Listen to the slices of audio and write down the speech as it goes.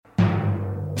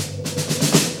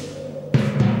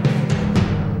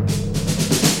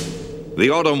The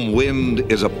autumn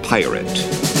wind is a pirate.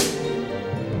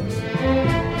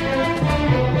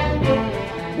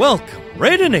 Welcome,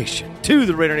 Raider Nation, to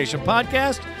the Raider Nation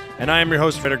podcast, and I am your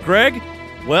host, Raider Greg.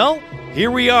 Well, here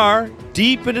we are,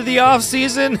 deep into the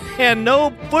offseason, and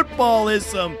no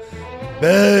footballism.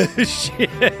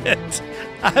 Bullshit.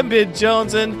 I've been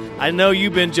jonesing. I know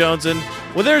you've been jonesing.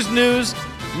 Well, there's news.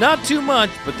 Not too much,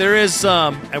 but there is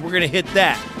some, and we're going to hit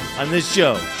that on this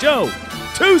show. Show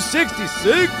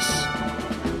 266.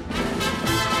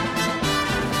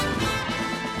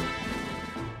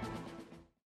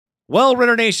 Well,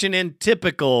 Raider Nation, in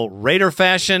typical Raider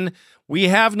fashion, we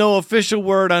have no official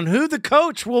word on who the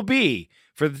coach will be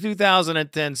for the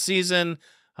 2010 season.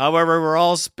 However, we're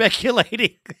all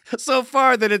speculating so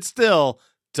far that it's still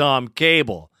Tom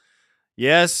Cable.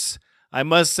 Yes, I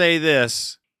must say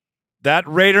this. That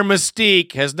Raider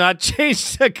mystique has not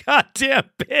changed a goddamn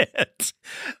bit.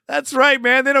 That's right,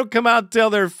 man. They don't come out and tell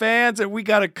their fans that we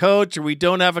got a coach or we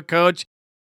don't have a coach.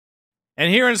 And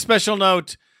here in a special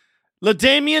note,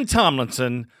 LaDainian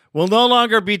Tomlinson will no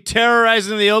longer be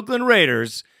terrorizing the Oakland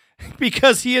Raiders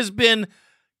because he has been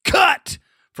cut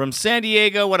from San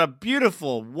Diego. What a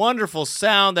beautiful, wonderful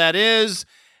sound that is.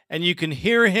 And you can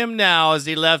hear him now as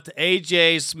he left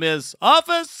A.J. Smith's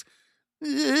office.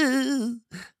 All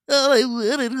I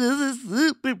wanted was a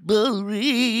Super Bowl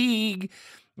ring.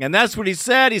 And that's what he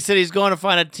said. He said he's going to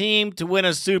find a team to win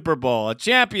a Super Bowl, a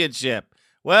championship.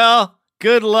 Well,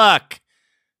 good luck.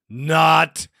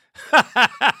 Not.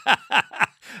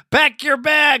 Pack your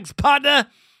bags, partner.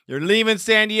 You're leaving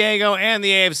San Diego and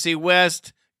the AFC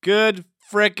West. Good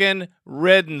frickin'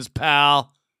 riddance,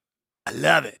 pal. I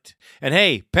love it. And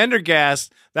hey,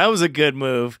 Pendergast, that was a good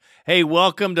move. Hey,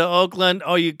 welcome to Oakland.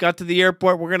 Oh, you got to the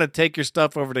airport. We're going to take your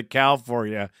stuff over to Cal for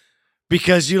you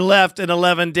because you left in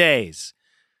 11 days.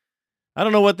 I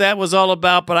don't know what that was all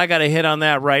about, but I got to hit on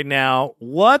that right now.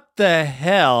 What the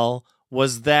hell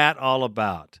was that all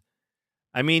about?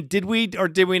 I mean, did we or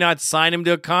did we not sign him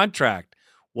to a contract?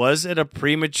 Was it a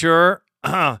premature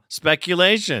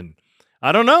speculation?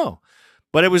 I don't know.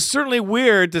 But it was certainly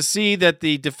weird to see that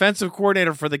the defensive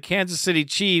coordinator for the Kansas City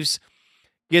Chiefs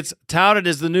gets touted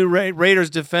as the new Raiders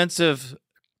defensive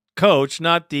coach,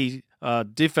 not the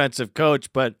defensive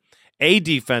coach, but a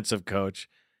defensive coach.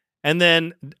 And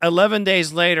then 11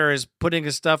 days later is putting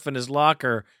his stuff in his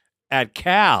locker at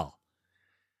Cal.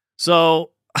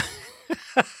 So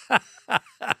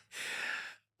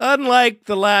unlike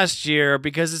the last year,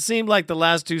 because it seemed like the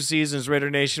last two seasons, Raider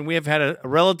Nation, we have had a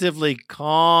relatively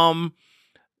calm,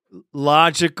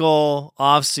 logical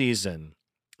offseason.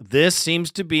 This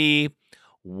seems to be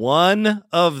one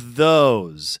of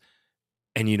those.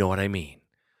 And you know what I mean.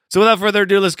 So without further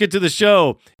ado, let's get to the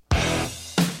show.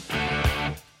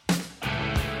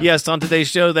 Yes, on today's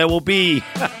show, there will be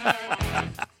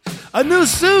a new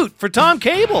suit for Tom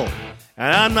Cable.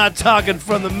 And I'm not talking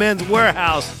from the Men's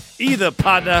Warehouse either,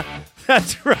 partner.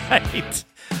 That's right.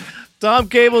 Tom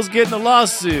Cable's getting a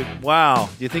lawsuit. Wow.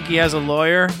 Do you think he has a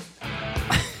lawyer?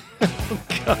 Oh,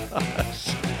 gosh.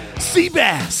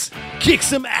 Seabass kicked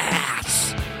some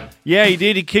ass. Yeah, he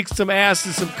did. He kicked some ass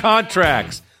in some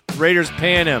contracts. The Raiders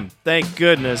paying him. Thank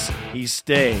goodness he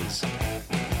stays.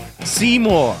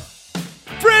 Seymour.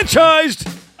 Franchised.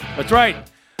 That's right.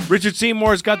 Richard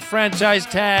Seymour's got the franchise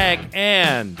tag.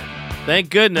 And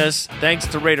thank goodness, thanks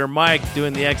to Raider Mike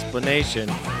doing the explanation.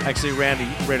 Actually,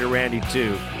 Raider Randy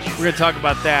too. We're going to talk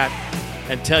about that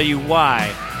and tell you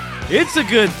why it's a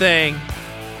good thing.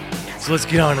 So let's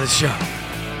get on to the show.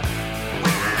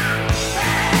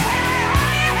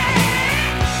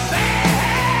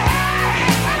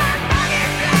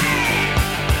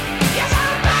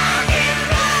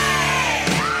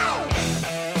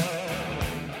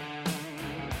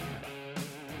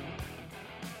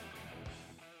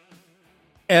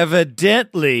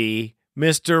 Evidently,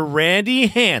 Mr. Randy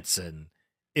Hansen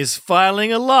is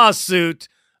filing a lawsuit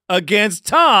against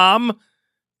Tom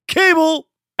Cable.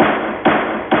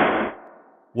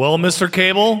 Well, Mr.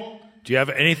 Cable, do you have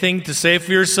anything to say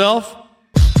for yourself?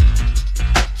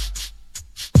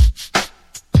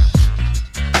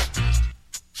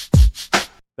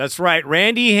 That's right,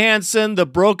 Randy Hansen, the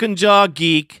broken jaw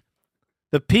geek,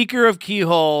 the peeker of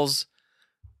keyholes,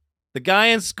 the guy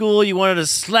in school you wanted to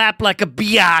slap like a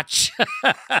biatch.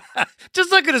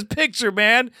 Just look at his picture,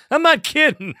 man. I'm not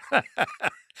kidding.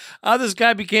 How this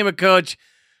guy became a coach,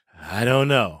 I don't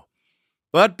know.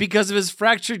 But because of his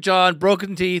fractured jaw and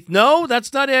broken teeth, no,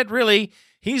 that's not it, really.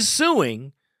 He's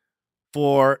suing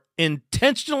for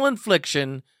intentional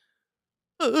infliction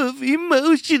of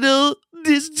emotional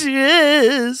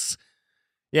distress.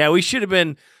 Yeah, we should have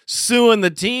been suing the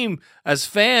team as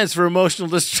fans for emotional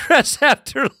distress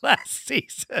after last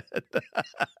season.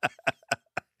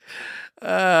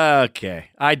 Okay,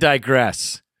 I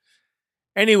digress.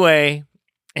 Anyway,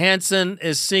 Hansen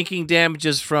is seeking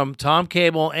damages from Tom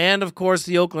Cable and, of course,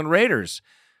 the Oakland Raiders.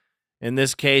 In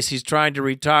this case, he's trying to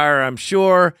retire, I'm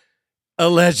sure,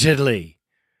 allegedly.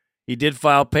 He did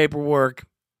file paperwork.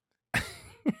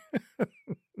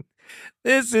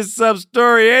 This is some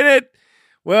story, ain't it?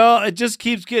 Well, it just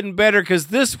keeps getting better because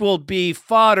this will be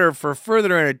fodder for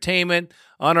further entertainment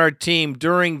on our team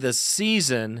during the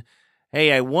season.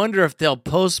 Hey, I wonder if they'll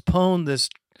postpone this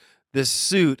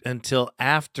suit until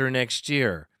after next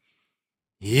year.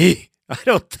 I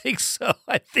don't think so.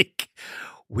 I think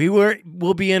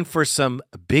we'll be in for some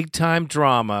big time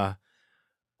drama.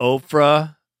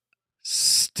 Oprah,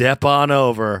 step on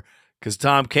over because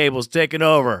Tom Cable's taking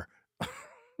over.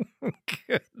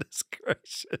 Goodness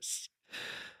gracious.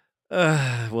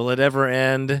 Will it ever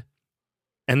end?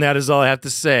 And that is all I have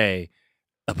to say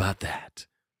about that.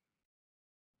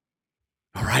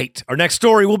 All right, our next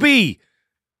story will be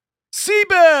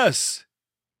Seabass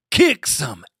kick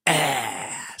some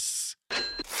ass.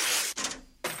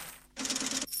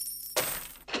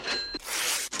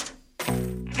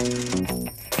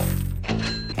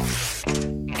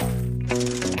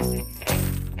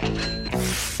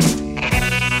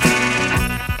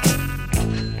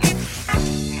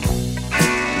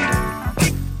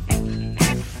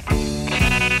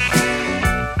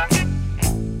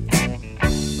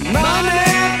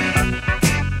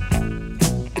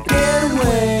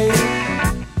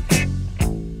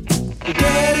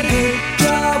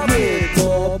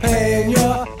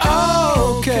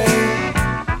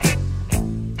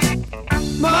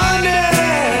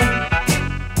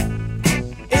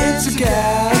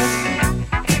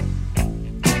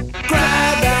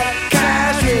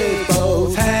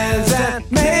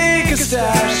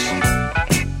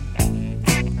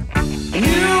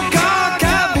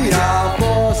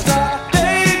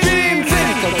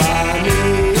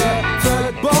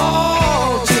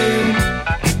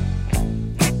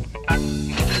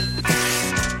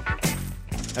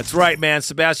 That's right, man.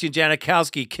 Sebastian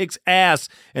Janikowski kicks ass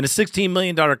in a $16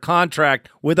 million contract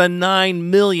with a $9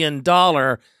 million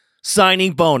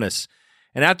signing bonus.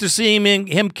 And after seeing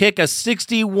him kick a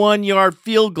 61-yard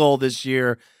field goal this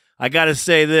year, I got to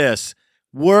say this,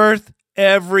 worth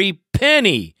every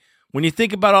penny. When you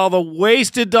think about all the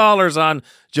wasted dollars on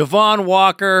Javon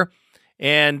Walker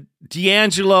and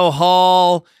D'Angelo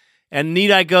Hall, and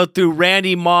need I go through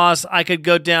Randy Moss, I could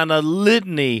go down a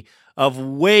litany of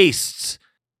wastes.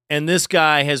 And this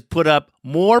guy has put up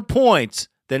more points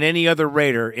than any other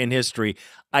Raider in history.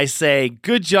 I say,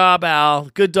 good job, Al.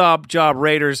 Good job,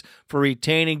 Raiders, for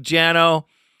retaining Jano.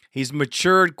 He's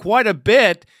matured quite a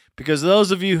bit because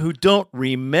those of you who don't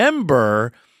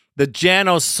remember the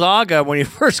Jano saga when he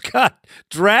first got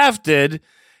drafted,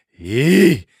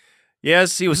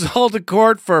 yes, he was hauled to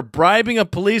court for bribing a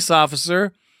police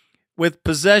officer with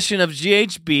possession of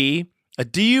GHB, a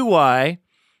DUI,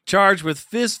 charged with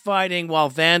fist fighting while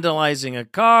vandalizing a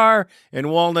car in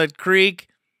Walnut Creek.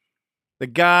 The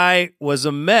guy was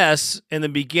a mess in the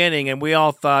beginning, and we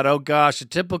all thought, oh gosh, a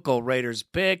typical Raiders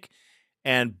pick.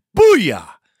 And booyah!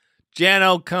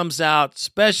 Jano comes out,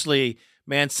 especially,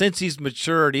 man, since he's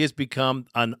matured, he has become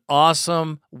an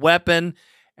awesome weapon,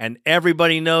 and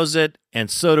everybody knows it, and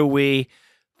so do we.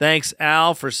 Thanks,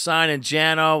 Al, for signing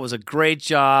Jano. It was a great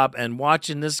job, and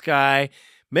watching this guy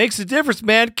makes a difference,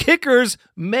 man. Kickers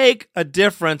make a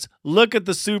difference. Look at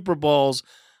the Super Bowls.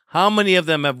 How many of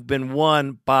them have been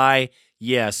won by,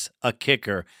 yes, a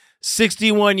kicker?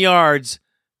 61 yards,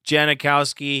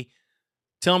 Janikowski.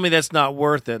 Tell me that's not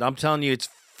worth it. I'm telling you, it's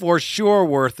for sure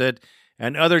worth it.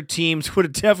 And other teams would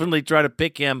have definitely tried to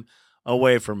pick him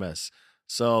away from us.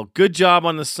 So good job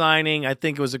on the signing. I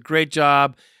think it was a great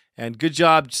job. And good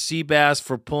job, Seabass,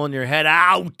 for pulling your head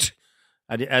out.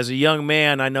 As a young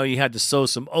man, I know you had to sow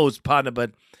some oats, partner,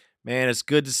 but, man, it's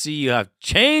good to see you have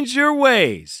changed your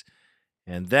ways.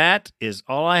 And that is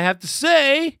all I have to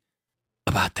say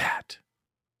about that.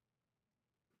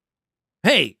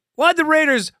 Hey, why'd the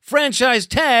Raiders franchise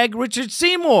tag Richard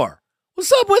Seymour?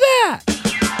 What's up with that?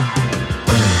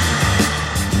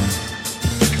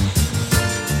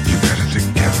 You got it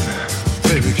together.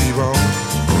 Baby, keep on.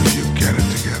 Oh, you got it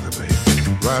together, baby.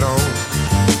 Right on.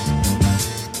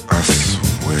 I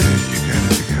swear you got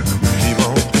it together, man. Keep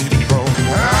on, keep on.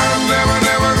 I'm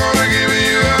never gonna give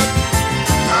you up.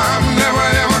 I'm never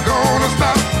ever gonna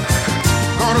stop.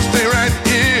 Gonna stay right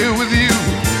here with you.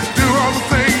 Do all the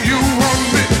things you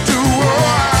want me to. Oh,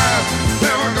 I'm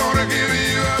never gonna give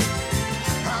you up.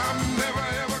 I'm never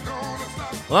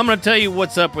I'm going to tell you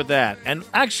what's up with that. And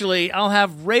actually, I'll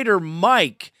have Raider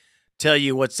Mike tell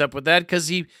you what's up with that because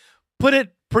he put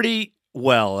it pretty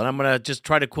well. And I'm going to just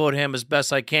try to quote him as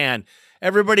best I can.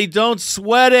 Everybody, don't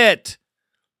sweat it.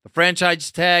 The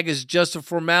franchise tag is just a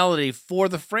formality for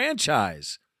the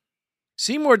franchise.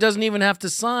 Seymour doesn't even have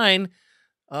to sign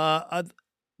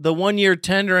the one-year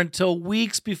tender until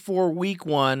weeks before week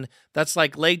 1. That's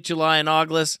like late July and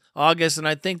August, and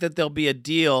I think that there'll be a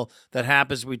deal that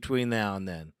happens between now and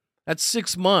then. That's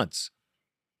 6 months.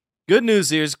 Good news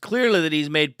here is clearly that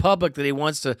he's made public that he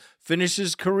wants to finish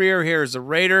his career here as a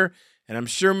Raider, and I'm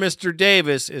sure Mr.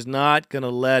 Davis is not going to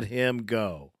let him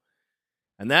go.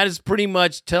 And that is pretty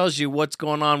much tells you what's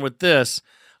going on with this.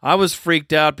 I was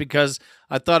freaked out because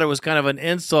I thought it was kind of an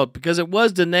insult because it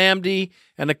was Denamdi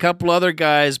and a couple other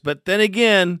guys. But then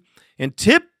again, in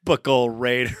typical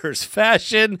Raiders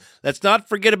fashion, let's not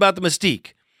forget about the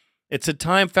mystique. It's a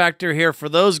time factor here for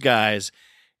those guys.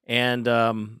 And,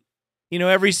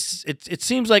 it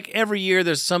seems like every year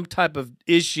there's some type of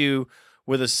issue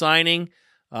with a signing.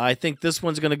 I think this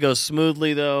one's going to go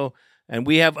smoothly, though. And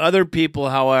we have other people,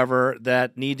 however,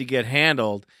 that need to get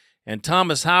handled. And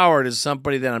Thomas Howard is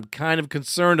somebody that I'm kind of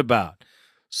concerned about.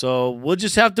 So we'll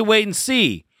just have to wait and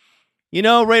see. You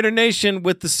know, Raider Nation,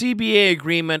 with the CBA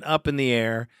agreement up in the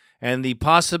air and the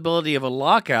possibility of a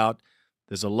lockout,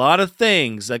 there's a lot of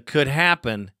things that could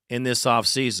happen in this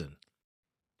offseason.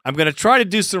 I'm going to try to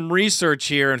do some research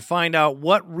here and find out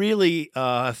what really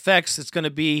effects it's going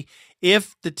to be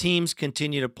if the teams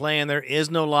continue to play and there is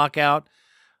no lockout.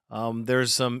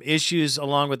 There's some issues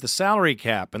along with the salary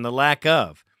cap and the lack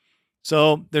of.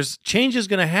 So there's changes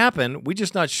going to happen. We're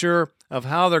just not sure of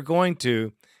how they're going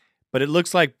to. But it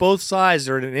looks like both sides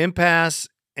are at an impasse,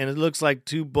 and it looks like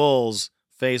two bulls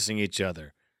facing each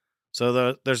other.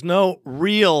 So there's no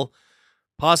real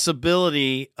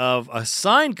possibility of a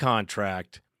signed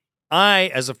contract. I,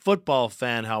 as a football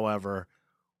fan, however,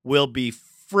 will be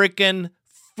freaking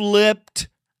flipped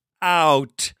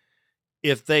out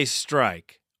if they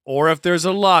strike or if there's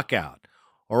a lockout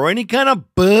or any kind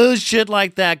of bullshit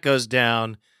like that goes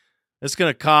down. It's going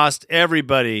to cost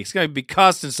everybody. It's going to be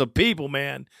costing some people,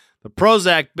 man. The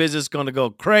Prozac business is going to go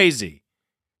crazy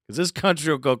because this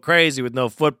country will go crazy with no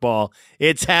football.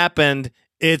 It's happened.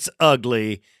 It's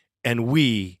ugly, and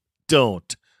we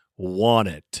don't want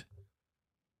it.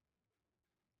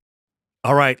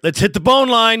 All right, let's hit the bone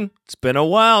line. It's been a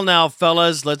while now,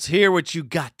 fellas. Let's hear what you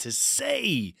got to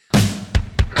say.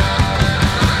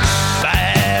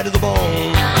 Bad to the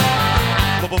bone.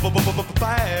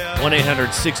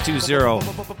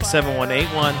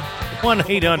 1-800-620-7181.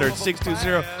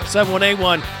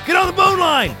 1-800-620-7181. Get on the bone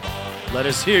line. Let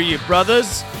us hear you,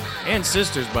 brothers and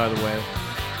sisters, by the way.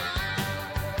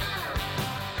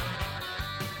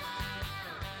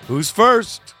 Who's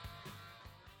first?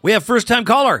 We have first-time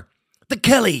caller, the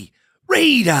Kelly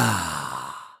Raider.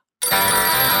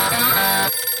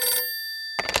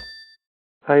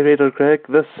 Hi, Raider Greg.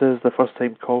 This is the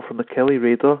first-time call from the Kelly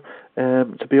Raider.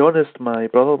 To be honest, my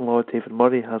brother-in-law, David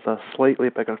Murray, has a slightly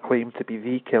bigger claim to be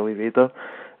the Kelly Raider,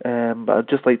 but I'd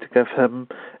just like to give him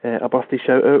a birthday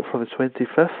shout-out for the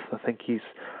 25th. I think he's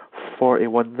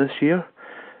 41 this year.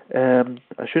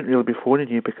 I shouldn't really be phoning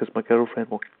you because my girlfriend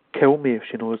will kill me if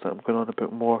she knows that I'm going on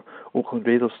about more Oakland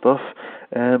Raiders stuff.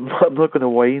 I'm not going to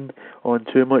whine on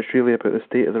too much really about the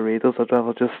state of the Raiders. I'd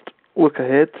rather just look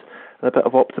ahead and a bit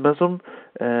of optimism.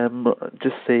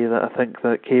 Just say that I think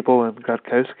that Cable and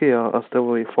Gradkowski are still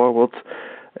the way forward,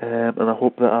 and I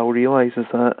hope that Al realises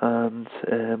that, and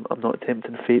I'm not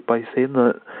tempting fate by saying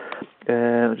that.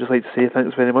 I'd just like to say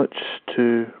thanks very much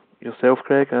to yourself,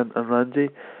 Craig, and Randy,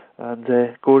 and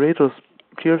go Raiders.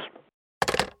 Cheers.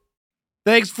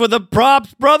 Thanks for the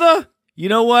props, brother. You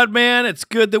know what, man? It's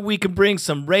good that we can bring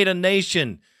some Raider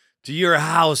Nation to your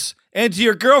house and to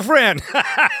your girlfriend.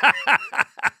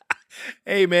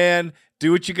 Hey, man,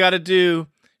 do what you got to do.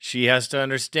 She has to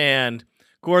understand.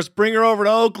 Of course, bring her over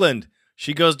to Oakland.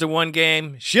 She goes to one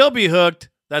game. She'll be hooked.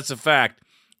 That's a fact.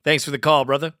 Thanks for the call,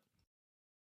 brother.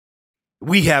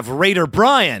 We have Raider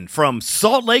Brian from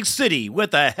Salt Lake City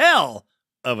with a hell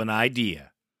of an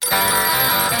idea.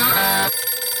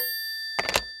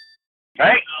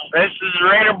 Hey, this is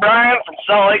Raider Brian from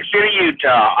Salt Lake City,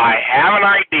 Utah. I have an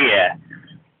idea.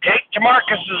 Take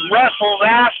Jamarcus Russell's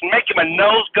ass and make him a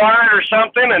nose guard or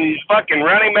something and fucking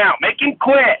run him out. Make him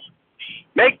quit.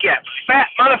 Make that fat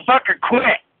motherfucker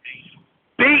quit.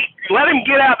 Let him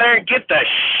get out there and get the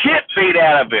shit beat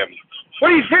out of him. What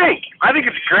do you think? I think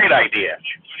it's a great idea.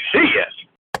 See ya.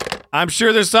 I'm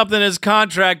sure there's something in his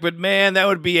contract, but man, that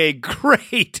would be a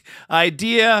great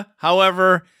idea.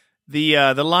 However,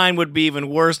 the line would be even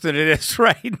worse than it is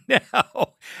right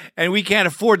now. And we can't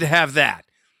afford to have that.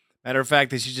 Matter of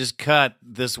fact, they should just cut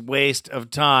this waste of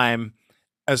time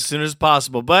as soon as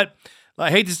possible. But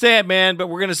I hate to say it, man, but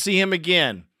we're going to see him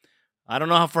again. I don't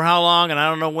know for how long and I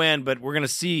don't know when, but we're going to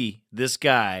see this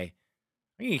guy.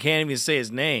 I think you can't even say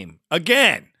his name.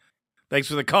 Again. Thanks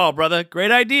for the call, brother.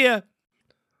 Great idea.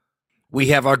 We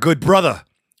have our good brother,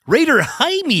 Raider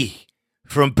Jaime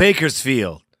from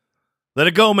Bakersfield. Let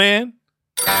it go, man.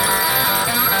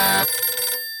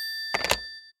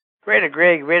 Raider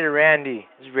Greg, Raider Randy.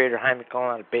 This is Raider Jaime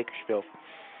calling out of Bakersfield.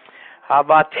 How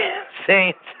about the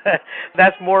Saints?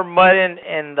 That's more mud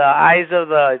in the eyes of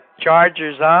the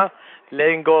Chargers, huh?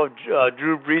 Letting go of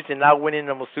Drew Brees and not winning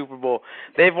them a Super Bowl.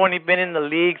 They've only been in the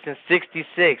league since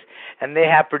 '66, and they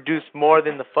have produced more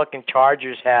than the fucking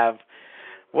Chargers have.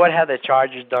 What have the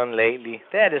Chargers done lately?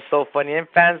 That is so funny, and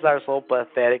fans are so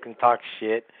pathetic and talk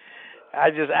shit. I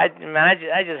just had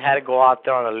to go out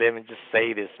there on a limb and just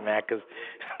say this, man, because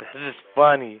this is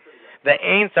funny. The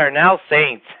Aints are now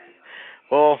Saints.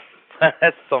 Well,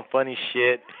 that's some funny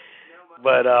shit.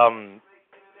 But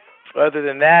other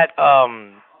than that,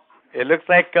 it looks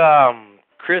like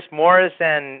Chris Morris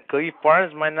and Khalif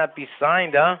Barnes might not be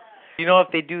signed, huh? You know, if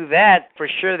they do that, for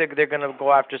sure they're going to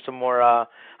go after some more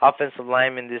offensive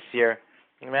linemen this year.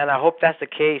 Man, I hope that's the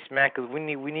case, man, because we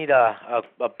need a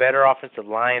better offensive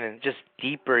line and just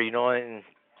deeper, you know, and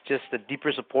just a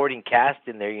deeper supporting cast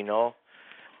in there, you know.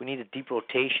 We need a deep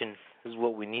rotation is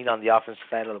what we need on the offensive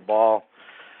side of the ball.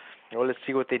 Well, let's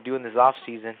see what they do in this off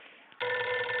season.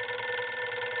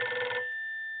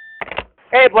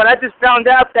 Hey, but I just found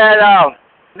out that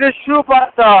this true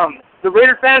about the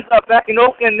Raider fans back in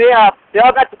Oakland. They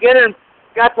all got together and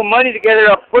got some money together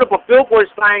to put up a billboard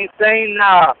sign saying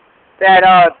that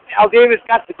Al Davis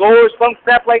got to go or some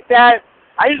crap like that.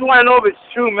 I just want to know if it's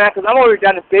true, man, because I'm over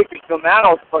down in Bakersfield, man. I don't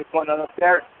know what the fuck's going on up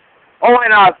there. Oh,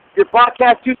 and your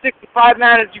broadcast 265,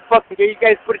 man, as you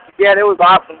guys put it together, it was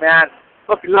awesome, man.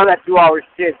 Fucking love that 2 hour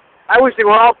shit. I wish they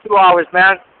were all 2 hours,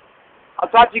 man. I'll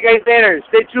talk to you guys later.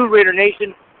 Stay tuned, Raider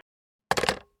Nation.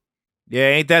 Yeah,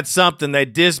 ain't that something? They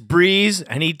diss Breeze,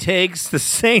 and he takes the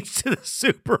Saints to the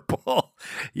Super Bowl.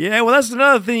 Yeah, well, that's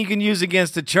another thing you can use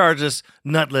against the chargeless,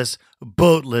 nutless,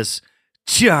 boatless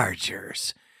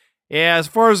Chargers. Yeah, as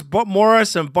far as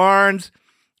Morris and Barnes,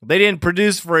 they didn't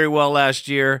produce very well last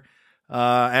year,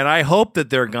 and I hope that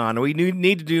they're gone. We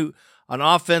need to do an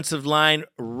offensive line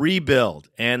rebuild,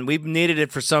 and we've needed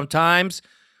it for some times,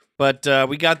 but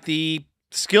we got the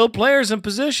skilled players in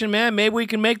position, man. Maybe we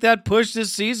can make that push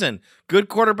this season. Good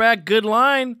quarterback, good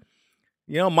line.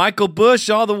 You know, Michael Bush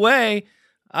all the way.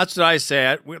 That's what I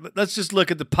say. Let's just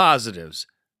look at the positives.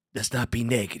 Let's not be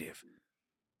negative.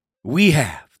 We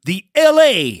have the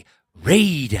L.A.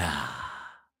 Raider.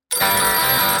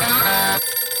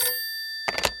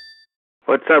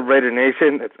 What's up, Raider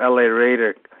Nation? It's L.A.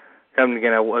 Raider. Coming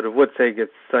again, I would say it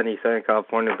gets sunny Southern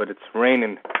California, but it's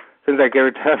raining. Seems like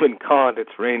every time in con,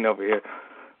 it's raining over here.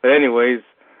 But anyways,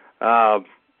 I'll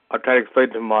try to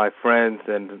explain to my friends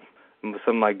and some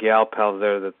of my gal pals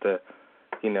there that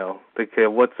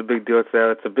what's the big deal?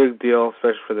 It's a big deal,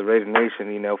 especially for the Raider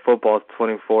Nation. You know, football is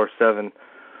 24/7,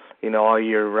 all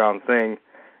year round thing.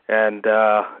 And,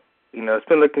 it's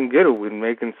been looking good. We've been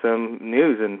making some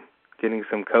news and getting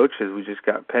some coaches. We just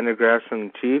got Pendergrass from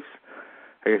the Chiefs.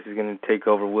 I guess he's going to take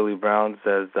over Willie Brown's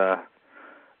as the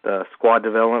squad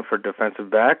development for defensive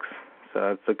backs.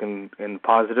 So it's looking in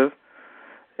positive.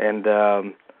 And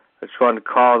I just wanted to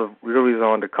call. The real reason I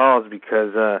wanted to call is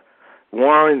because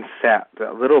Warren Sapp,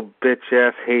 that little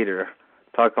bitch-ass hater,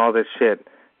 talking all this shit,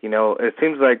 it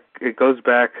seems like it goes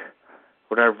back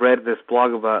what I've read this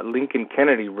blog about Lincoln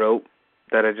Kennedy wrote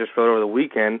that I just wrote over the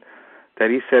weekend, that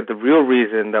he said the real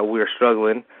reason that we're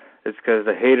struggling is because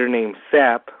the hater named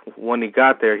Sapp, when he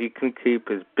got there, he couldn't keep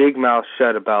his big mouth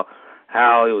shut about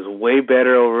how it was way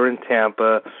better over in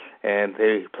Tampa and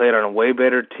they played on a way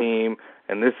better team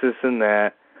and this, and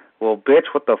that. Well,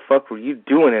 bitch, what the fuck were you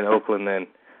doing in Oakland then,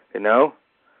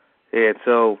 And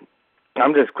so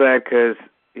I'm just glad because,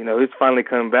 he's finally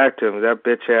coming back to him. That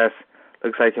bitch-ass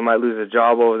looks like he might lose a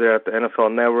job over there at the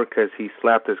NFL Network because he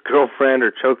slapped his girlfriend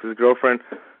or choked his girlfriend,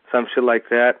 some shit like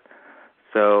that.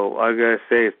 So all I gotta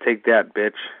say is take that,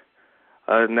 bitch.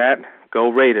 Other than that, go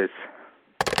Raiders.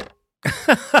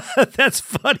 That's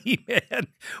funny, man.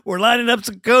 We're lining up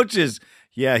some coaches.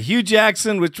 Yeah, Hugh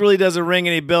Jackson, which really doesn't ring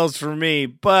any bells for me,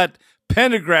 but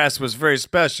Pendergrass was very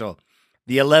special.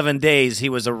 The 11 days he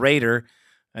was a Raider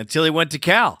until he went to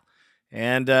Cal.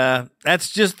 And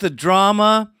that's just the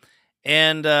drama,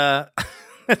 and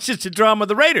that's just the drama of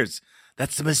the Raiders.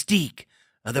 That's the mystique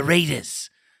of the Raiders.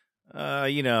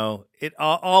 it's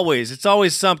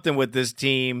always something with this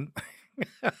team.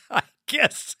 I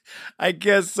guess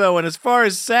so. And as far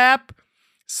as Sapp,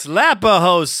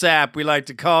 Slap-a-ho Sapp, we like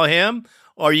to call him,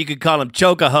 or you could call him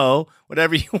Choke-a-ho,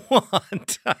 whatever you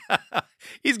want.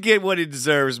 He's getting what he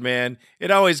deserves, man.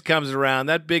 It always comes around.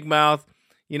 That big mouth,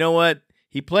 you know what?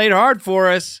 He played hard for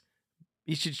us.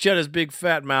 He should shut his big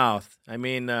fat mouth. I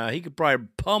mean, he could probably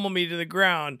pummel me to the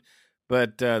ground,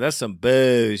 but that's some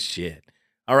bullshit.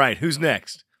 All right, who's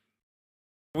next?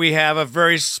 We have a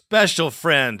very special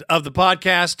friend of the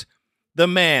podcast, the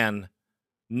man,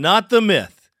 not the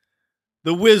myth,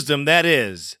 the wisdom that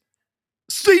is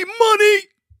C-Money.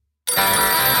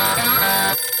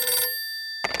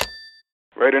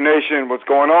 Raider Nation, what's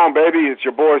going on, baby? It's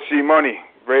your boy C-Money,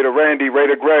 Raider Randy,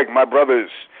 Raider Greg, my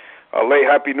brothers. A late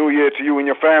Happy New Year to you and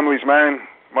your families, man.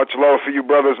 Much love for you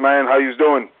brothers, man. How yous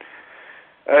doing?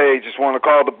 Hey, just want to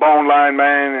call the bone line,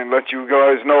 man, and let you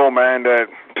guys know, man, that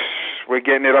we're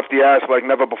getting it up the ass like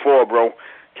never before, bro.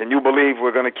 Can you believe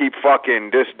we're going to keep fucking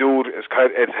this dude as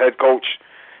head coach?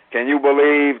 Can you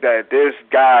believe that this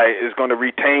guy is going to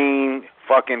retain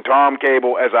fucking Tom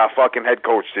Cable as our fucking head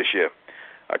coach this year?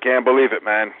 I can't believe it,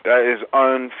 man. That is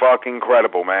unfucking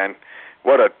credible, man.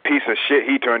 What a piece of shit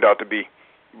he turned out to be.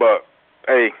 But,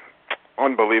 hey,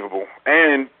 unbelievable.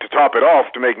 And to top it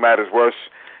off, to make matters worse,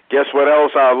 guess what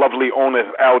else our lovely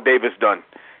owner Al Davis done?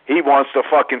 He wants to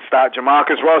fucking start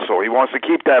Jamarcus Russell. He wants to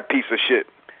keep that piece of shit.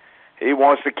 He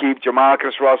wants to keep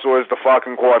Jamarcus Russell as the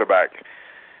fucking quarterback.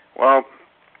 Well,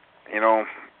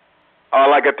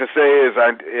 all I got to say is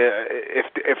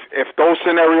if those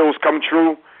scenarios come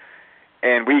true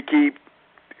and we keep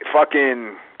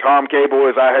fucking Tom Cable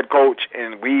as our head coach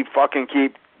and we fucking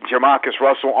keep Jamarcus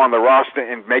Russell on the roster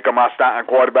and make him our starting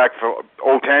quarterback for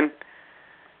 0-10,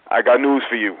 I got news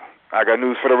for you. I got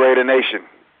news for the Raider Nation,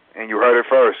 and you heard it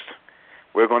first.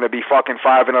 We're going to be fucking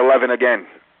 5-11 again,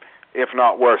 if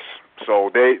not worse. So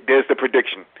there's the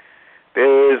prediction.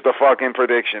 There's the fucking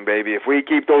prediction, baby. If we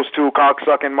keep those two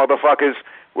cocksucking motherfuckers,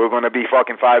 we're going to be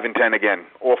fucking 5-10 again,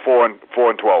 or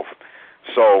 4-12.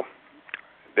 So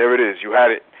there it is. You had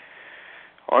it.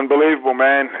 Unbelievable,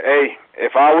 man. Hey,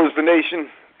 if I was the nation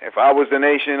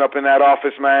up in that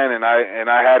office, man, and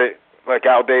I had it like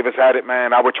Al Davis had it,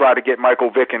 man, I would try to get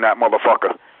Michael Vick in that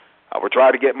motherfucker. I would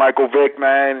try to get Michael Vick,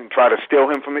 man, and try to steal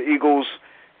him from the Eagles,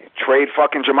 trade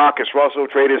fucking Jamarcus Russell,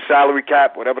 trade his salary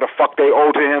cap, whatever the fuck they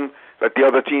owe to him, let the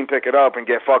other team pick it up and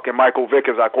get fucking Michael Vick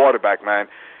as our quarterback, man.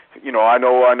 I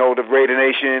know the Raider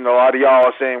Nation, a lot of y'all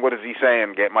are saying, what is he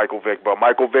saying, get Michael Vick, but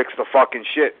Michael Vick's the fucking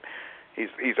shit.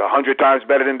 He's 100 times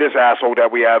better than this asshole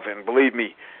that we have, and believe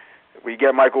me, we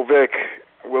get Michael Vick,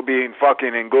 we'll be in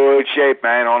good shape,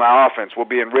 man, on our offense. We'll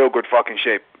be in real good fucking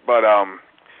shape. But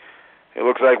it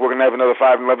looks like we're gonna have another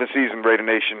 5-11 season, Raider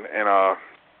Nation, and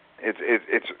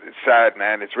it's sad,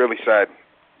 man. It's really sad.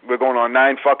 We're going on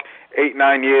 9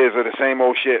 years of the same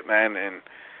old shit, man, and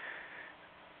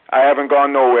I haven't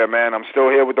gone nowhere, man. I'm still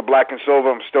here with the black and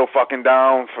silver. I'm still fucking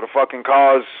down for the fucking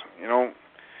cause,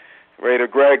 Raider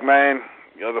Greg, man,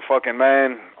 you're the fucking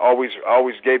man. Always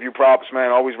gave you props,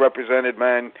 man. Always represented,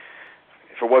 man.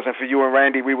 If it wasn't for you and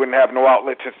Randy, we wouldn't have no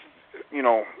outlet to,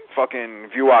 fucking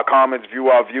view our comments, view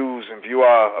our views, and view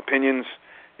our opinions.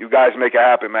 You guys make it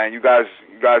happen, man. You guys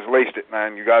laced it,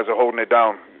 man. You guys are holding it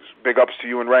down. Big ups to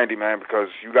you and Randy, man, because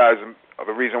you guys are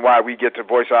the reason why we get to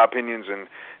voice our opinions and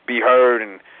be heard,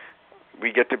 and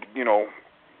we get to,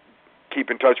 keep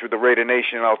in touch with the Raider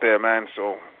Nation out there, man.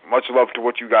 So much love to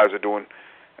what you guys are doing,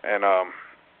 and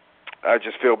I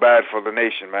just feel bad for the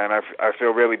nation, man. I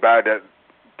feel really bad that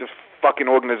the fucking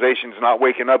organization's not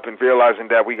waking up and realizing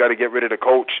that we got to get rid of the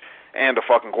coach and the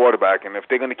fucking quarterback, and if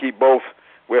they're going to keep both,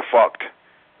 we're fucked.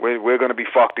 We're going to be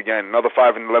fucked again. Another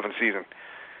 5-11 season.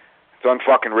 It's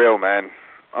unfucking real, man.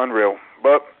 Unreal.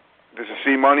 But this is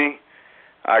C-Money.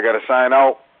 I got to sign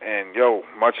out. And,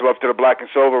 much love to the Black and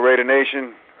Silver Raider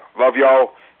Nation. Love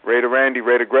y'all. Raider Randy,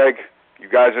 Raider Greg. You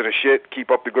guys are the shit. Keep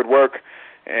up the good work.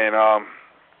 And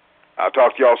I'll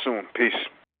talk to y'all soon. Peace.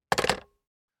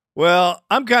 Well,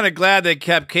 I'm kind of glad they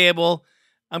kept Cable.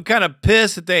 I'm kind of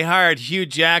pissed that they hired Hugh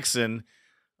Jackson.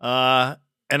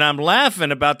 And I'm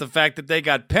laughing about the fact that they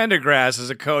got Pendergrass as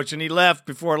a coach and he left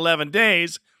before 11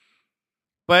 days.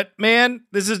 But, man,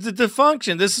 this is the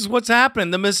dysfunction. This is what's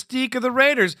happening. The mystique of the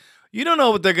Raiders. You don't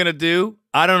know what they're going to do.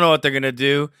 I don't know what they're going to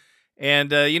do.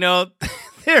 And,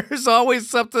 there's always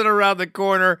something around the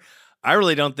corner. I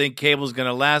really don't think Cable's going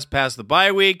to last past the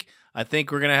bye week. I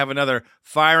think we're going to have another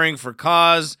firing for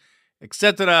cause, et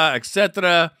cetera, et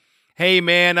cetera. Hey,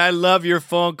 man, I love your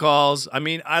phone calls. I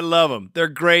mean, I love them. They're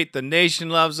great. The nation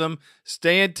loves them.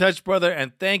 Stay in touch, brother,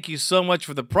 and thank you so much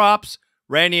for the props.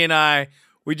 Randy and I,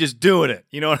 we just doing it.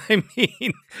 You know what I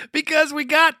mean? Because we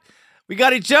got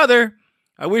each other.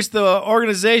 I wish the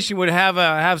organization would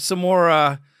have some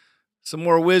more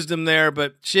wisdom there,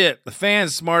 but shit, the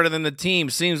fans smarter than the team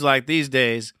seems like these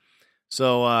days.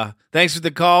 So thanks for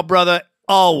the call, brother.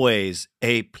 Always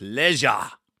a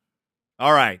pleasure.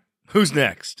 All right, who's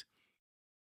next?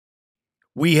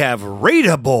 We have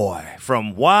Raider Boy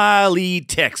from Wiley,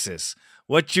 Texas.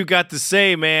 What you got to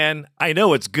say, man? I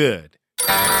know it's good.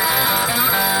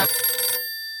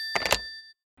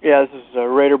 Yeah, this is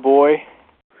Raider Boy.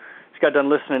 Just got done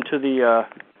listening to the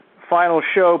final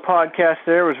show podcast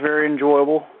there. It was very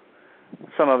enjoyable.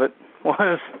 Some of it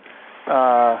was.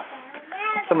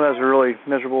 Some of those were really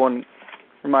miserable and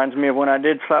reminds me of when I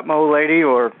did slap my old lady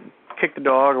or kick the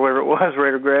dog or whatever it was,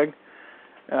 Raider Greg.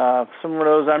 Some of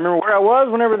those, I remember where I was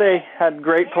whenever they had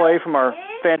great play from our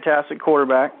fantastic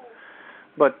quarterback.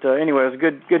 But anyway, it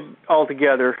was good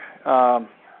altogether. A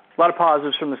lot of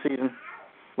positives from the season,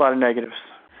 a lot of negatives.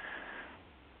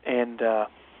 And the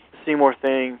Seymour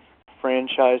thing,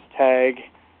 franchise tag,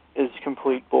 is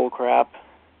complete bullcrap.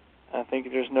 I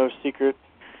think there's no secret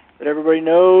that everybody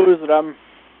knows that I'm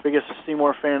the biggest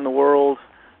Seymour fan in the world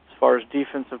as far as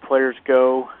defensive players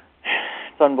go.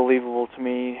 It's unbelievable to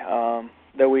me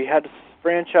that we had to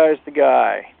franchise the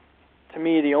guy. To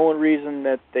me, the only reason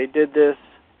that they did this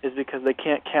is because they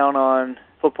can't count on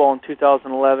football in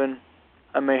 2011.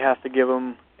 I may have to give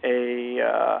them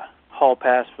a hall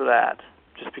pass for that,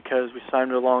 just because we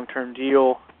signed a long-term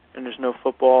deal and there's no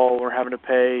football. We're having to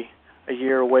pay a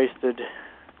year wasted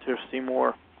to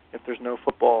Seymour if there's no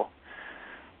football.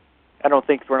 I don't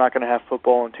think we're not going to have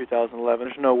football in 2011.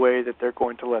 There's no way that they're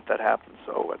going to let that happen,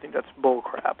 so I think that's bull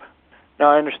crap.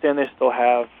 Now, I understand they still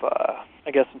have,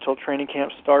 I guess, until training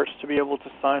camp starts to be able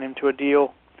to sign him to a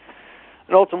deal.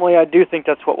 And ultimately, I do think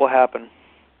that's what will happen.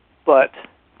 But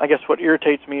I guess what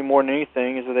irritates me more than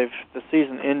anything is that the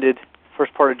season ended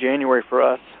first part of January for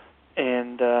us,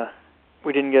 and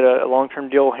we didn't get a long-term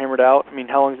deal hammered out. I mean,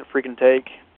 how long does it freaking take?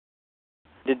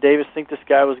 Did Davis think this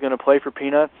guy was going to play for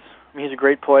peanuts? I mean, he's a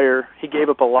great player. He gave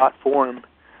up a lot for him.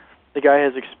 The guy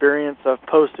has experience. I've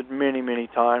posted many, many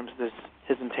times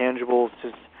his intangibles,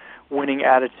 his winning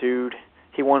attitude.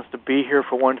 He wants to be here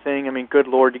for one thing. I mean, good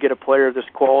Lord, to get a player of this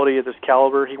quality, of this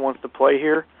caliber, he wants to play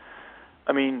here.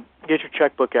 I mean, get your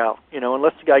checkbook out. You know,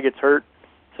 unless the guy gets hurt,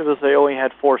 some people say, oh, he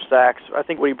had 4 sacks. I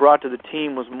think what he brought to the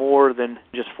team was more than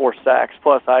just 4 sacks.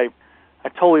 Plus, I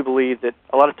totally believe that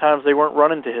a lot of times they weren't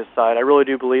running to his side. I really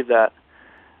do believe that.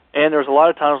 And there was a lot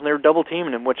of times when they were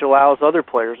double-teaming him, which allows other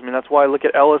players. I mean, that's why I look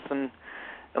at Ellis and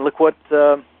look what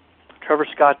Trevor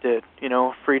Scott did, you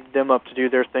know, freed them up to do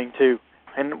their thing too.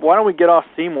 And why don't we get off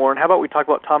Seymour, and how about we talk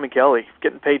about Tommy Kelly?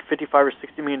 Getting paid $55 or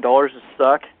 $60 million to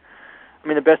suck. I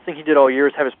mean, the best thing he did all year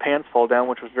is have his pants fall down,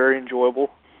 which was very enjoyable.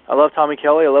 I love Tommy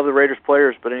Kelly. I love the Raiders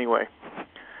players, but anyway.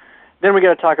 Then we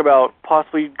got to talk about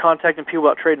possibly contacting people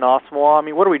about trading Asamoah. I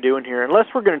mean, what are we doing here? Unless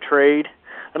we're going to trade,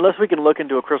 unless we can look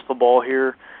into a crystal ball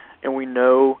here, and we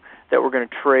know that we're going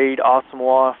to trade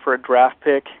Asamoah for a draft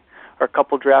pick or a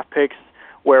couple draft picks,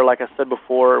 where, like I said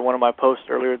before in one of my posts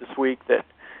earlier this week, that,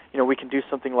 you know, we can do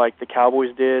something like the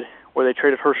Cowboys did, where they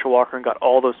traded Herschel Walker and got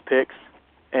all those picks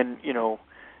and, you know,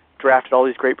 drafted all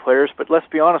these great players. But let's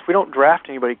be honest, we don't draft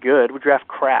anybody good. We draft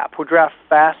crap. We draft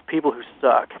fast people who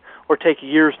suck or take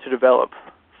years to develop.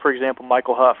 For example,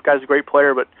 Michael Huff. Guy's a great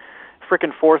player, but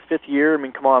freaking 4th, 5th year. I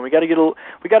mean, come on. We got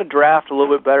to draft a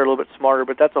little bit better, a little bit smarter,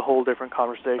 but that's a whole different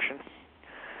conversation.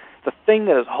 The thing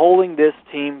that is holding this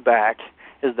team back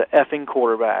is the effing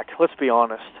quarterback. Let's be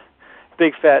honest.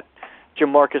 Big fat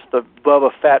Jamarcus, the Bubba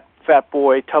fat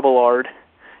boy Tubillard,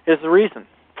 is the reason.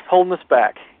 It's holding us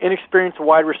back. Inexperienced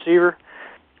wide receiver.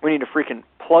 We need to freaking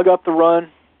plug up the run.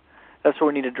 That's what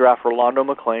we need to draft for Rolando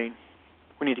McClain.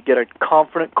 We need to get a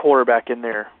confident quarterback in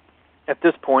there. At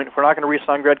this point, if we're not going to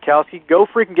re-sign Gradkowski, go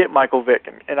freaking get Michael Vick.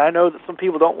 And I know that some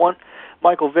people don't want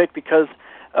Michael Vick because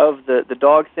of the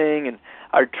dog thing, and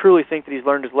I truly think that he's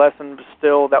learned his lesson, but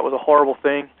still, that was a horrible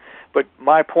thing. But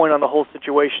my point on the whole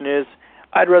situation is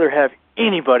I'd rather have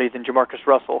anybody than Jamarcus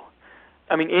Russell.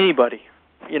 I mean, anybody.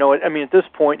 You know, I mean, at this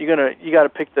point, you got to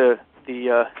pick the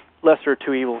lesser of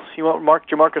two evils. You want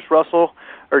Jamarcus Russell,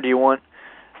 or do you want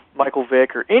Michael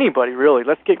Vick, or anybody, really?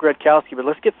 Let's get Gradkowski, but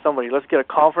let's get somebody. Let's get a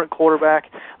confident quarterback.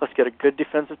 Let's get a good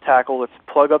defensive tackle. Let's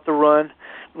plug up the run.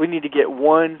 We need to get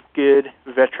one good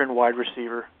veteran wide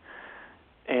receiver.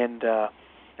 And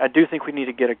I do think we need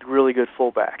to get a really good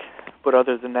fullback. But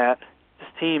other than that, this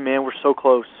team, man, we're so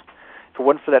close. If it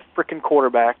wasn't for that frickin'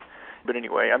 quarterback. But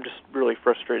anyway, I'm just really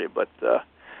frustrated. But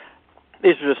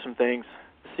these are just some things.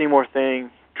 The Seymour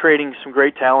thing, trading some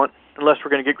great talent. Unless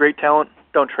we're going to get great talent,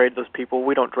 don't trade those people.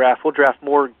 We don't draft. We'll draft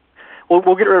more.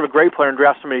 We'll get rid of a great player and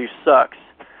draft somebody who sucks.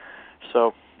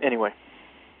 So anyway,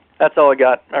 that's all I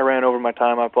got. I ran over my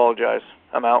time. I apologize.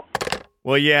 I'm out.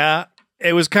 Well, yeah,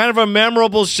 it was kind of a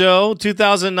memorable show.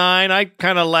 2009, I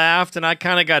kind of laughed and I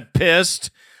kind of got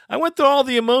pissed. I went through all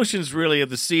the emotions, really, of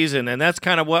the season, and that's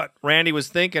kind of what Randy was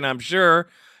thinking, I'm sure.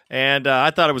 And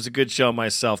I thought it was a good show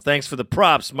myself. Thanks for the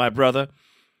props, my brother.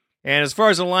 And as far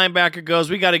as the linebacker goes,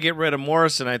 we got to get rid of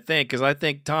Morrison, I think, because I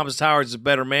think Thomas Howard's a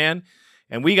better man.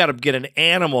 And we got to get an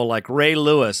animal like Ray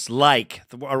Lewis, a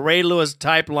Ray Lewis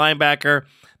type linebacker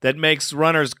that makes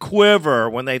runners quiver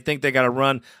when they think they got to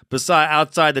run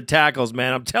outside the tackles,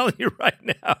 man. I'm telling you right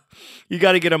now, you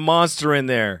got to get a monster in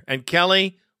there. And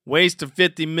Kelly, waste of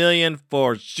 $50 million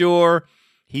for sure.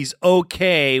 He's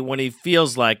okay when he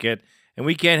feels like it, and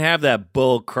we can't have that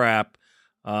bull crap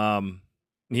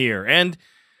here. And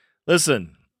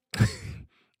listen,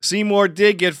 Seymour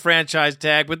did get franchise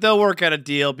tag, but they'll work out a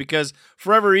deal because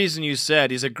for every reason you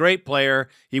said, he's a great player.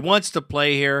 He wants to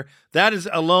play here. That is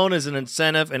alone is an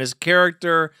incentive, and his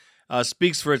character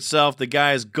speaks for itself. The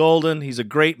guy is golden. He's a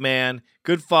great man,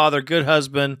 good father, good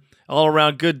husband, all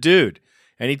around good dude.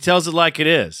 And he tells it like it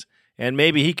is. And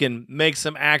maybe he can make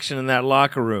some action in that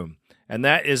locker room. And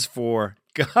that is for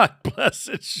God bless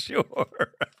it,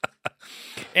 sure.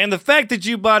 And the fact that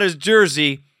you bought his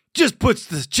jersey just puts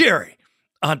the cherry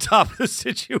on top of the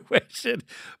situation.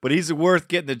 But he's worth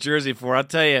getting the jersey for. I'll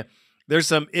tell you, there's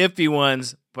some iffy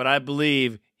ones, but I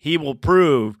believe he will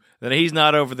prove that he's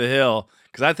not over the hill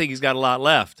because I think he's got a lot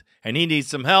left. And he needs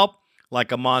some help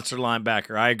like a monster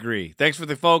linebacker. I agree. Thanks for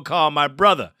the phone call, my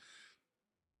brother.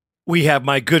 We have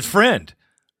my good friend,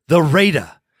 the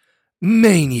Raider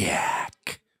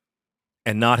Maniac,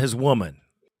 and not his woman.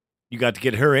 You got to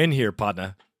get her in here,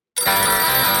 partner.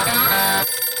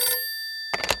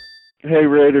 Hey,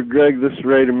 Raider Greg, this is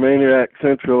Raider Maniac,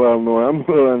 Central Illinois. I'm a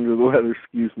little under the weather,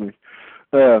 excuse me.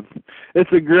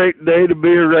 It's a great day to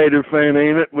be a Raider fan,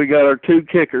 ain't it? We got our two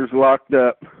kickers locked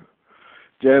up.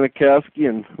 Janikowski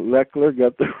and Leckler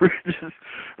got the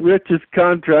richest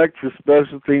contract for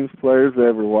special teams players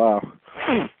ever. Wow.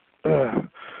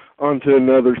 On to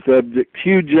another subject.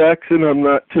 Hugh Jackson, I'm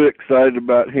not too excited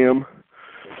about him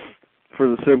for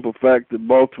the simple fact that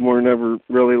Baltimore never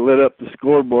really lit up the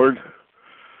scoreboard.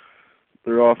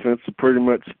 Their offense is pretty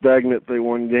much stagnant. They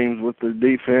won games with their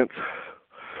defense.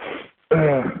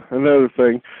 Another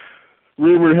thing,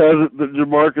 rumor has it that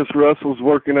Jamarcus Russell's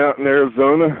working out in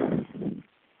Arizona.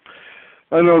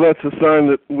 I know that's a sign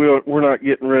that we're not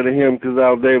getting rid of him because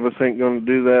Al Davis ain't going to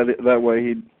do that. That way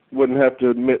he wouldn't have to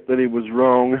admit that he was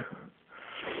wrong.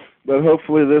 But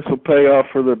hopefully this will pay off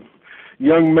for the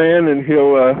young man and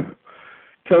he'll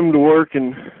come to work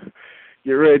and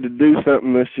get ready to do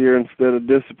something this year instead of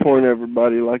disappoint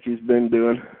everybody like he's been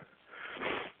doing.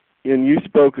 And you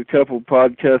spoke a couple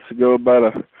podcasts ago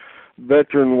about a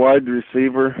veteran wide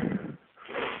receiver.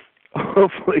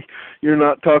 Hopefully you're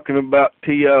not talking about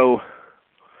T.O.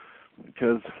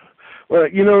 because, well,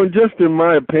 you know, just in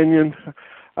my opinion,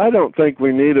 I don't think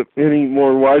we need any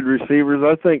more wide receivers.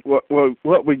 I think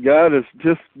what we got is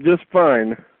just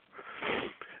fine.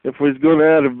 If we was going to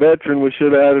add a veteran, we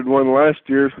should have added one last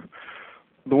year.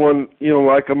 The one, you know,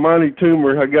 like a Monty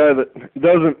Toomer, a guy that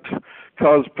doesn't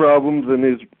cause problems and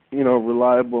is, you know,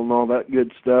 reliable and all that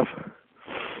good stuff.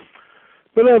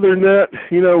 But other than that,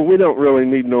 you know, we don't really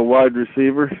need no wide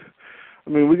receiver. I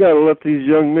mean, we got to let these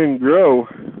young men grow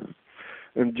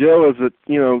and gel as it,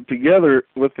 you know, together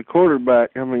with the quarterback.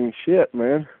 I mean, shit,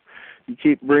 man. You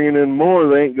keep bringing in more,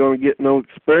 they ain't going to get no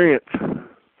experience.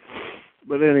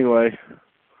 But anyway,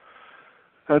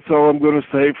 that's all I'm going to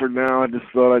say for now. I just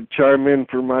thought I'd chime in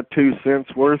for my 2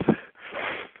 cents worth.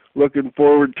 Looking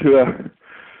forward to a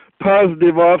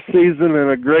positive off-season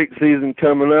and a great season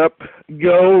coming up.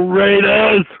 Go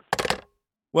Raiders!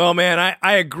 Well, man,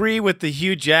 I agree with the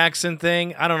Hugh Jackson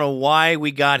thing. I don't know why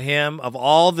we got him. Of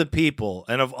all the people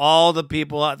and of all the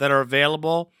people that are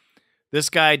available, this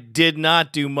guy did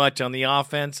not do much on the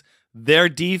offense. Their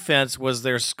defense was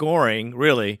their scoring,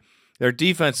 really. Their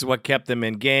defense is what kept them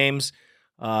in games.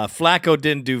 Flacco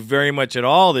didn't do very much at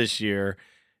all this year,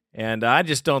 and I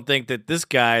just don't think that this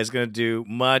guy is going to do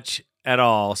much at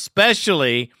all,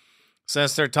 especially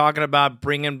since they're talking about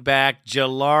bringing back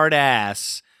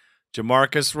Jamarcus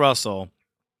Russell.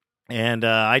 And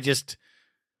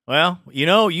well,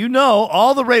 you know,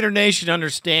 all the Raider Nation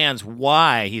understands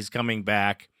why he's coming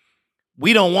back.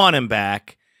 We don't want him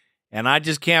back, and I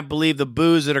just can't believe the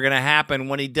boos that are going to happen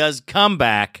when he does come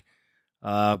back.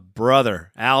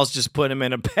 Brother, Al's just putting him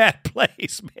in a bad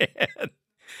place,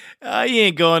 man. He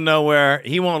ain't going nowhere.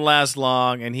 He won't last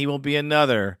long, and he will be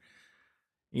another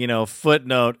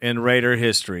footnote in Raider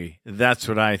history. That's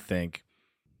what I think.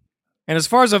 And as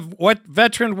far as what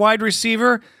veteran wide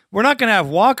receiver, we're not going to have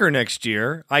Walker next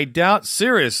year. I doubt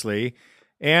seriously.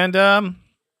 And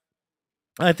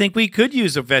I think we could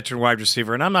use a veteran wide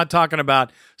receiver. And I'm not talking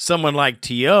about someone like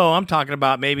T.O. I'm talking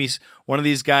about maybe one of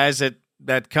these guys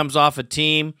that comes off a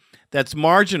team that's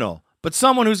marginal, but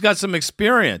someone who's got some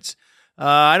experience.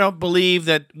 I don't believe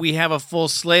that we have a full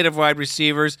slate of wide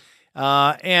receivers.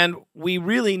 And we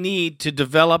really need to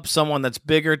develop someone that's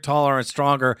bigger, taller, and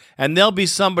stronger. And there'll be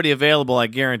somebody available, I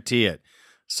guarantee it.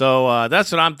 So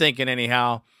that's what I'm thinking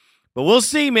anyhow. But we'll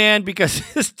see, man,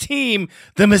 because this team,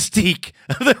 the mystique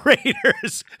of the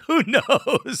Raiders, who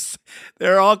knows?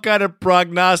 They're all kind of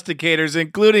prognosticators,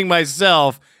 including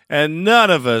myself, and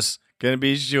none of us can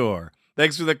be sure.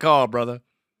 Thanks for the call, brother.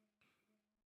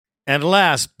 And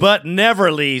last but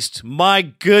never least, my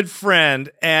good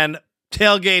friend and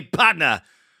tailgate partner,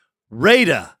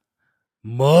 Raider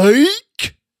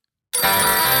Mike.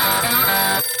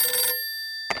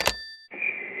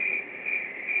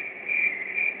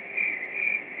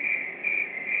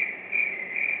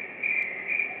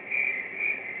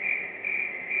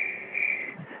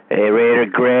 Hey, Raider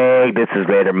Greg, this is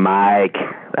Raider Mike.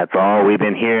 That's all we've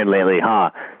been hearing lately,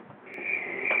 huh?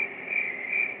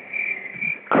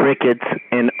 Crickets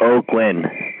in Oakland.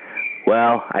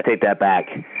 Well, I take that back.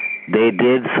 They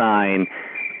did sign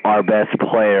our best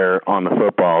player on the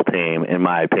football team, in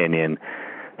my opinion,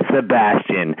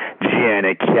 Sebastian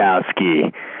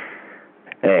Janikowski.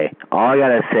 Hey, all I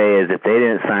gotta say is if they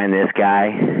didn't sign this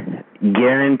guy,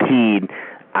 guaranteed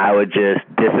I would just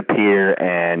disappear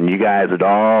and you guys would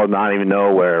all not even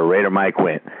know where Raider Mike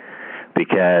went.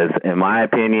 Because, in my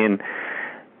opinion,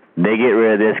 they get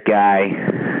rid of this guy,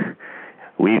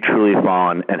 we've truly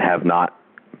fallen and have not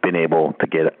been able to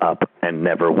get up and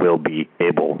never will be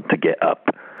able to get up.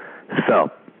 So,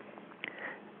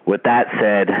 with that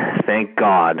said, thank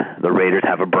God the Raiders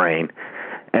have a brain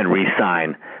and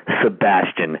re-sign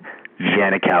Sebastian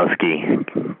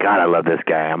Janikowski. God, I love this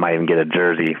guy. I might even get a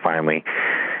jersey finally.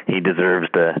 He deserves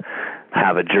to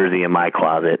have a jersey in my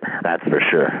closet, that's for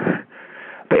sure.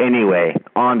 But anyway,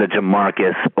 on to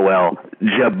Jamarcus,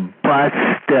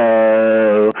 Jabusto.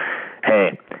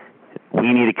 Hey,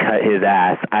 we need to cut his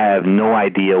ass. I have no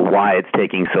idea why it's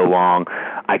taking so long.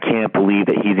 I can't believe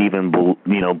that he's even,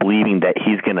 believing that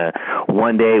he's going to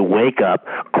one day wake up,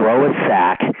 grow a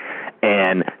sack,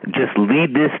 and just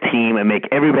lead this team and make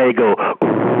everybody go,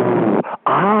 ooh,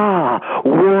 ah,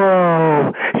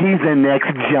 whoa, he's the next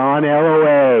John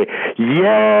Elway.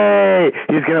 Yay!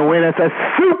 He's going to win us a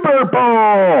Super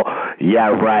Bowl. Yeah,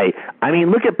 right. I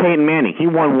mean, look at Peyton Manning. He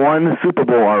won one Super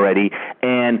Bowl already,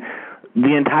 and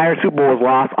the entire Super Bowl was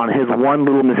lost on his one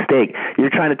little mistake. You're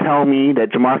trying to tell me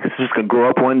that Jamarcus is just going to grow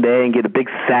up one day and get a big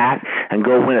sack and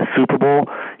go win a Super Bowl?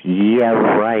 Yeah,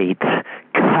 right.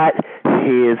 Cut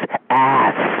his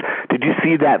ass. Did you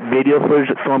see that video footage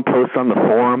that someone posted on the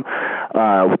forum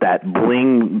with that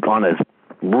bling on his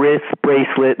wrist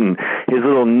bracelet and his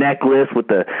little necklace with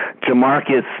the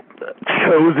Jamarcus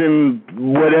chosen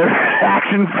whatever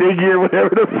action figure,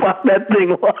 whatever the fuck that thing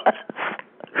was?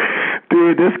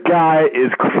 Dude, this guy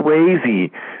is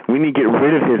crazy. We need to get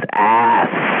rid of his ass.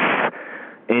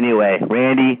 Anyway,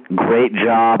 Randy, great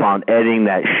job on editing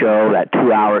that show, that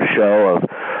 2-hour show of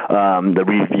the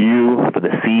review for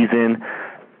the season.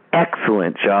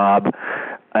 Excellent job.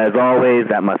 As always,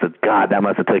 that must have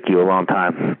took you a long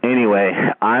time. Anyway,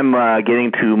 I'm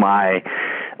getting to my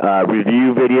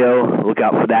review video. Look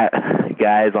out for that,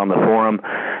 guys, on the forum.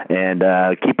 And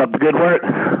keep up the good work.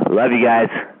 Love you guys.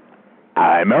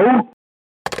 I'm out.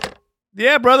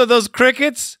 Yeah, brother, those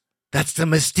crickets, that's the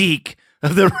mystique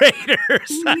of the Raiders.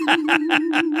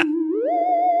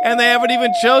 And they haven't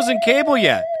even chosen Cable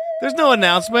yet. There's no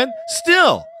announcement.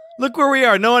 Still, look where we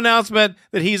are. No announcement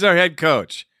that he's our head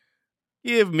coach.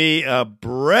 Give me a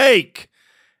break.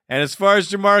 And as far as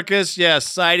Jamarcus, yes,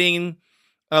 sightings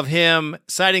of him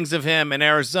in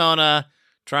Arizona,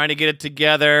 trying to get it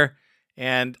together.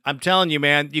 And I'm telling you,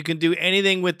 man, you can do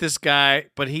anything with this guy,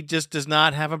 but he just does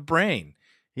not have a brain.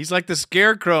 He's like the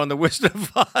Scarecrow in The Wizard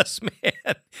of Oz,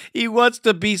 man. He wants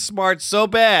to be smart so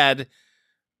bad,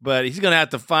 but he's going to have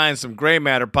to find some gray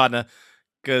matter, partner,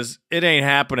 because it ain't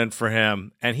happening for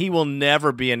him. And he will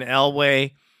never be an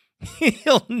Elway.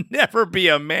 He'll never be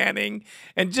a Manning.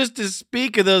 And just to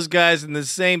speak of those guys in the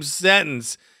same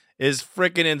sentence is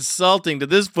freaking insulting to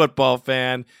this football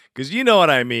fan, because you know what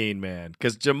I mean, man.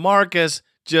 Because Jamarcus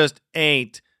just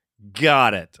ain't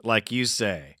got it, like you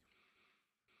say.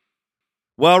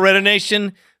 Well, Raider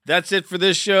Nation, that's it for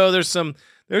this show. There's some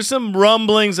There's some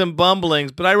rumblings and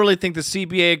bumblings, but I really think the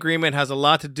CBA agreement has a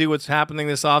lot to do with what's happening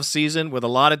this offseason with a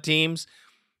lot of teams.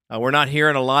 We're not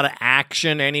hearing a lot of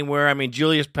action anywhere. I mean,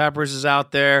 Julius Peppers is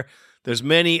out there. There's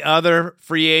many other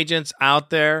free agents out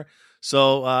there.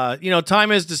 So,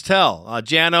 time is to tell.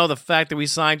 Jano, the fact that we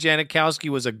signed Janikowski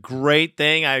was a great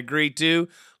thing. I agree, too.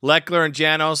 Leckler and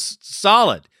Jano,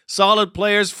 solid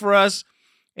players for us,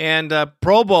 and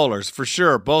Pro Bowlers for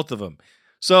sure, both of them.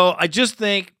 So I just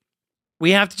think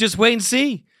we have to just wait and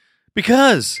see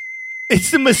because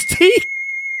it's the mystique.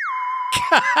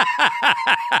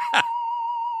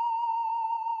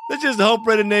 Let's just hope,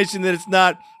 Raider Nation, that it's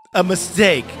not a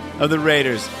mistake of the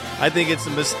Raiders. I think it's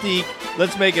a mystique.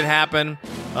 Let's make it happen.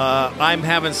 I'm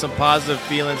having some positive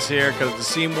feelings here because of the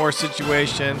Seymour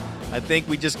situation. I think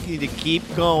we just need to keep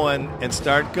going and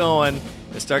start going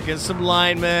and start getting some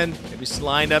linemen, maybe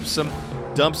line up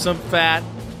dump some fat,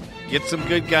 get some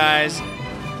good guys.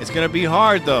 It's going to be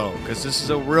hard, though, because this is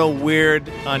a real weird,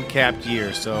 uncapped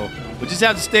year. So we'll just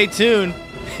have to stay tuned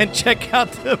and check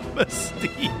out the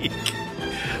mystique.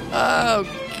 Oh,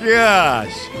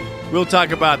 gosh. We'll talk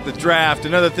about the draft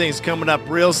and other things coming up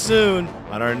real soon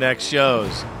on our next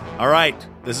shows. All right,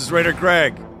 this is Raider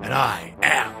Greg, and I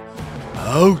am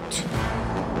out.